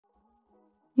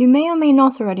You may or may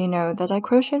not already know that I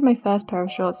crocheted my first pair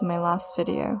of shorts in my last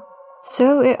video,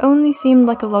 so it only seemed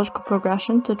like a logical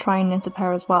progression to try and knit a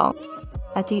pair as well.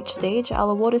 At each stage, I'll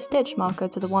award a stitch marker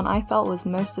to the one I felt was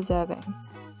most deserving.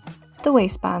 The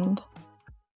waistband.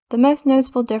 The most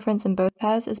noticeable difference in both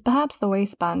pairs is perhaps the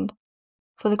waistband.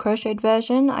 For the crocheted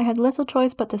version, I had little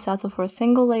choice but to settle for a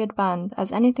single layered band,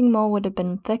 as anything more would have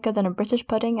been thicker than a British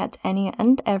pudding at any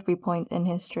and every point in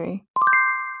history.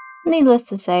 Needless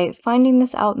to say, finding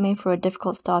this out made for a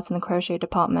difficult start in the crochet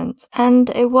department, and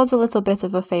it was a little bit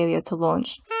of a failure to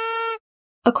launch.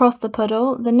 Across the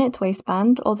puddle, the knit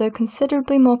waistband, although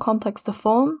considerably more complex to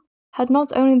form, had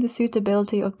not only the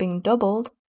suitability of being doubled,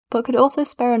 but could also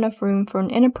spare enough room for an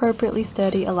inappropriately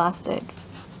sturdy elastic,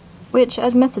 which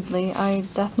admittedly I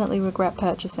definitely regret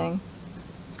purchasing.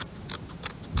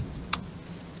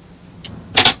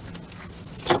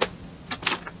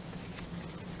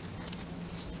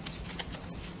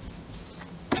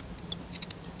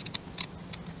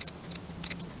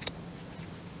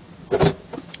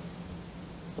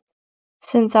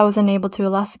 Since I was unable to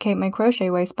elasticate my crochet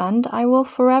waistband, I will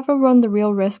forever run the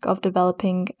real risk of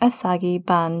developing a saggy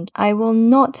band. I will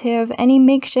not hear of any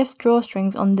makeshift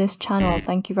drawstrings on this channel,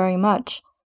 thank you very much.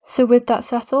 So with that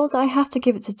settled, I have to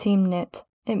give it to Team Knit.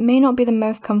 It may not be the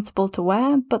most comfortable to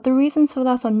wear, but the reasons for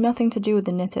that are nothing to do with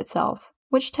the knit itself,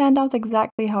 which turned out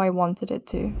exactly how I wanted it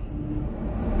to.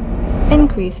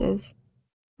 Increases.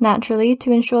 Naturally,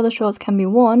 to ensure the shorts can be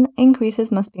worn,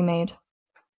 increases must be made.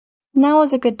 Now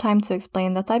is a good time to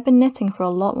explain that I've been knitting for a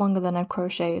lot longer than I've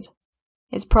crocheted.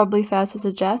 It's probably fair to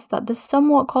suggest that this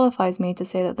somewhat qualifies me to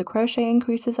say that the crochet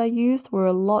increases I used were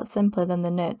a lot simpler than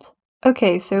the knit.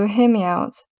 Okay, so hear me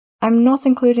out. I'm not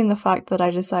including the fact that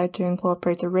I decided to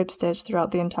incorporate a rib stitch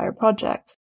throughout the entire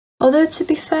project. Although to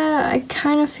be fair, I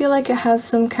kind of feel like it has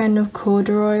some kind of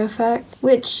corduroy effect,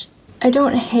 which I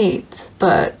don't hate,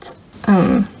 but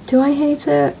do I hate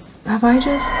it? Have I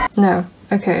just? No.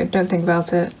 Okay, don't think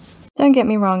about it. Don't get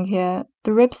me wrong here,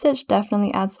 the rib stitch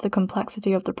definitely adds to the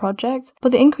complexity of the project,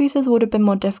 but the increases would have been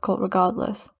more difficult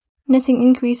regardless. Knitting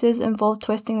increases involve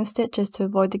twisting the stitches to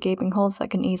avoid the gaping holes that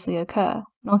can easily occur.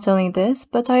 Not only this,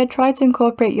 but I had tried to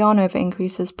incorporate yarn over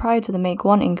increases prior to the make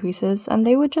one increases, and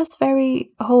they were just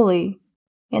very holy,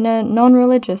 in a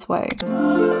non-religious way.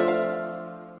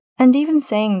 And even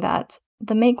saying that,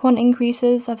 the make one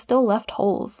increases have still left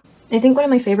holes. I think one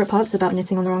of my favourite parts about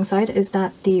knitting on the wrong side is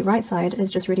that the right side is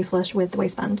just really flush with the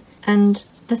waistband. And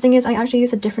the thing is, I actually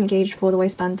use a different gauge for the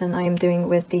waistband than I am doing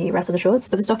with the rest of the shorts,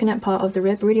 but the stockinette part of the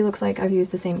rib really looks like I've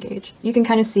used the same gauge. You can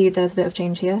kind of see there's a bit of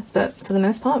change here, but for the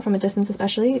most part, from a distance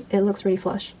especially, it looks really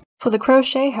flush. For the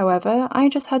crochet, however, I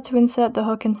just had to insert the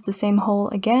hook into the same hole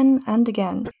again and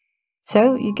again.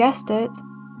 So, you guessed it,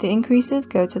 the increases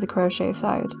go to the crochet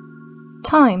side.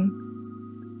 Time.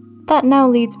 That now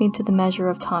leads me to the measure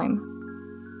of time.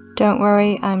 Don't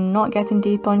worry, I'm not getting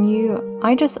deep on you,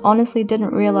 I just honestly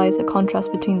didn't realise the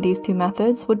contrast between these two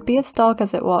methods would be as stark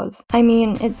as it was. I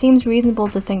mean, it seems reasonable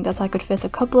to think that I could fit a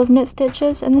couple of knit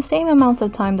stitches in the same amount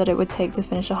of time that it would take to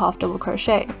finish a half double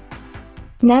crochet.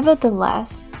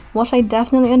 Nevertheless, what I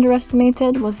definitely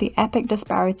underestimated was the epic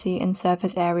disparity in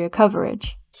surface area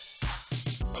coverage.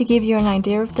 To give you an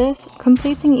idea of this,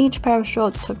 completing each pair of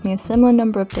shorts took me a similar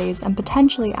number of days and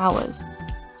potentially hours.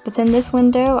 But in this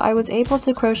window, I was able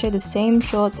to crochet the same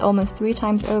shorts almost 3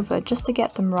 times over just to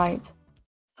get them right.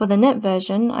 For the knit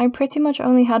version, I pretty much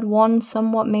only had one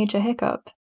somewhat major hiccup.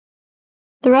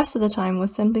 The rest of the time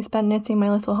was simply spent knitting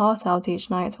my little heart out each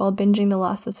night while binging The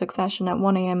Last of Succession at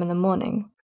 1 AM in the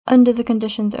morning, under the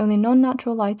conditions only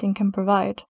non-natural lighting can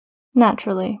provide.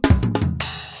 Naturally.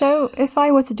 So, if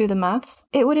I were to do the maths,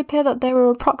 it would appear that there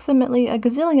were approximately a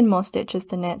gazillion more stitches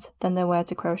to knit than there were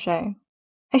to crochet.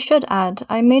 I should add,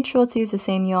 I made sure to use the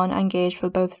same yarn and gauge for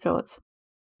both shorts.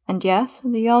 And yes,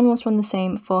 the yarn was from the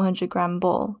same 400-gram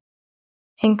ball.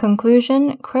 In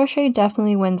conclusion, crochet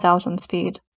definitely wins out on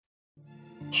speed.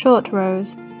 Short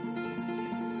rows.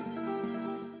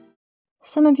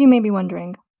 Some of you may be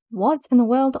wondering, what in the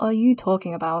world are you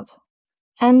talking about?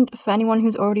 And for anyone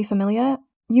who's already familiar,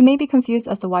 you may be confused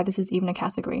as to why this is even a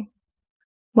category.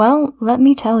 Well, let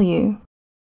me tell you.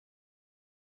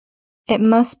 It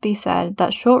must be said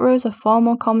that short rows are far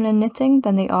more common in knitting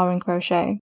than they are in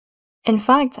crochet. In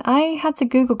fact, I had to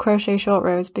Google crochet short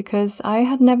rows because I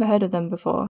had never heard of them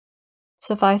before.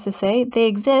 Suffice to say, they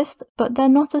exist, but they're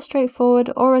not as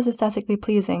straightforward or as aesthetically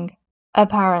pleasing.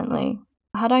 Apparently.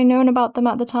 Had I known about them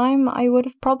at the time, I would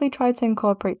have probably tried to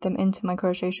incorporate them into my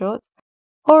crochet shorts,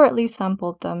 or at least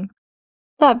sampled them.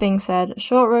 That being said,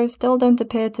 short rows still don't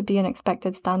appear to be an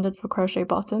expected standard for crochet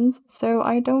bottoms, so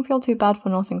I don't feel too bad for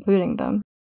not including them.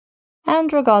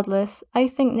 And regardless, I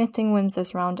think knitting wins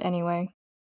this round anyway.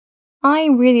 I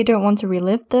really don't want to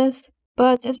relive this,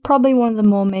 but it's probably one of the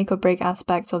more make or break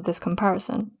aspects of this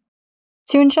comparison.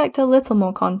 To inject a little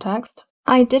more context,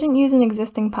 I didn't use an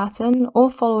existing pattern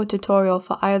or follow a tutorial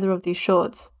for either of these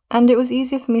shorts, and it was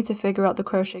easier for me to figure out the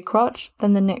crochet crotch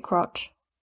than the knit crotch.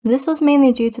 This was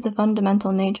mainly due to the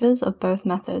fundamental natures of both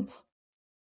methods.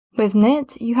 With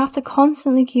knit, you have to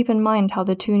constantly keep in mind how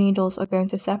the two needles are going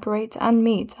to separate and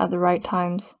meet at the right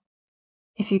times.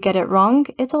 If you get it wrong,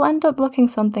 it'll end up looking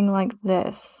something like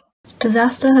this.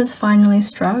 Disaster has finally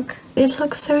struck. It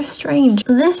looks so strange.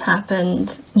 This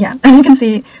happened. Yeah, as you can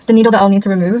see, the needle that I'll need to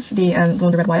remove, the one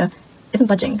with the red wire, isn't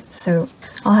budging, so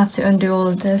I'll have to undo all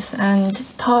of this, and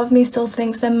part of me still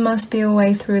thinks there must be a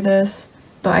way through this,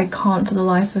 but I can't for the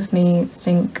life of me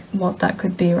think what that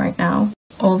could be right now.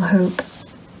 All hope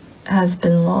has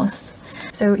been lost.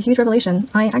 So, huge revelation.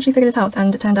 I actually figured it out,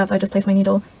 and it turned out I just placed my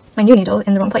new needle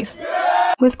in the wrong place.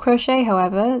 With crochet,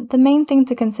 however, the main thing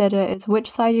to consider is which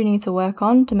side you need to work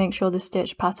on to make sure the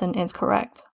stitch pattern is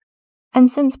correct. And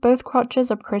since both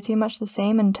crotches are pretty much the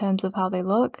same in terms of how they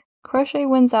look, crochet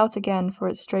wins out again for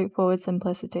its straightforward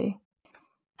simplicity.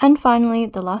 And finally,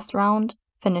 the last round,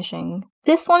 finishing.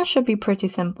 This one should be pretty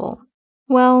simple.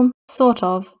 Well, sort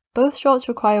of. Both shorts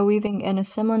require weaving in a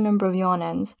similar number of yarn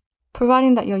ends,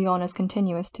 providing that your yarn is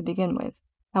continuous to begin with.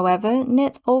 However,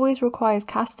 knit always requires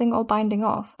casting or binding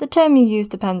off. The term you use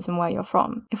depends on where you're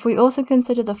from. If we also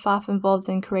consider the faff involved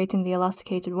in creating the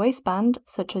elasticated waistband,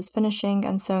 such as finishing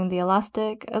and sewing the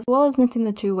elastic, as well as knitting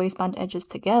the two waistband edges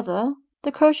together,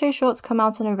 the crochet shorts come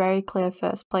out in a very clear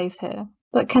first place here.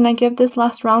 But can I give this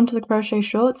last round to the crochet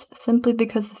shorts simply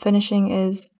because the finishing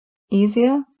is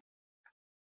easier?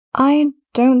 I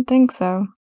don't think so.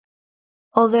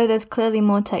 Although there's clearly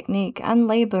more technique and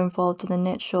labour involved in the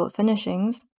knit short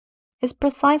finishings, it's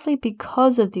precisely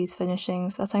because of these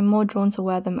finishings that I'm more drawn to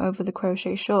wear them over the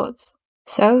crochet shorts.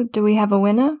 So, do we have a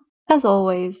winner? As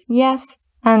always, yes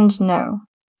and no.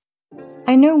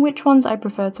 I know which ones I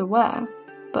prefer to wear,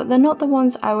 but they're not the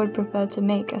ones I would prefer to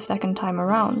make a second time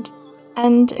around.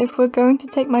 And if we're going to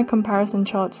take my comparison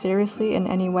chart seriously in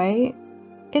any way,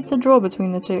 it's a draw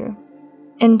between the two.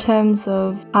 In terms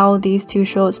of how these two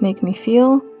shorts make me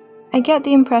feel, I get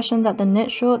the impression that the knit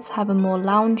shorts have a more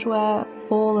loungewear,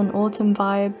 fall and autumn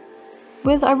vibe,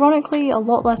 with ironically a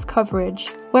lot less coverage,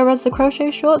 whereas the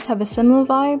crochet shorts have a similar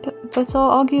vibe, but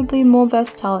are arguably more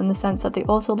versatile in the sense that they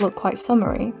also look quite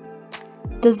summery.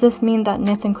 Does this mean that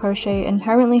knit and crochet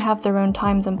inherently have their own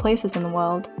times and places in the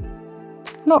world?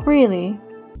 Not really.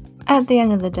 At the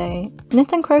end of the day,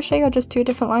 knit and crochet are just two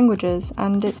different languages,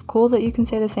 and it's cool that you can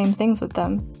say the same things with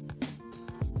them.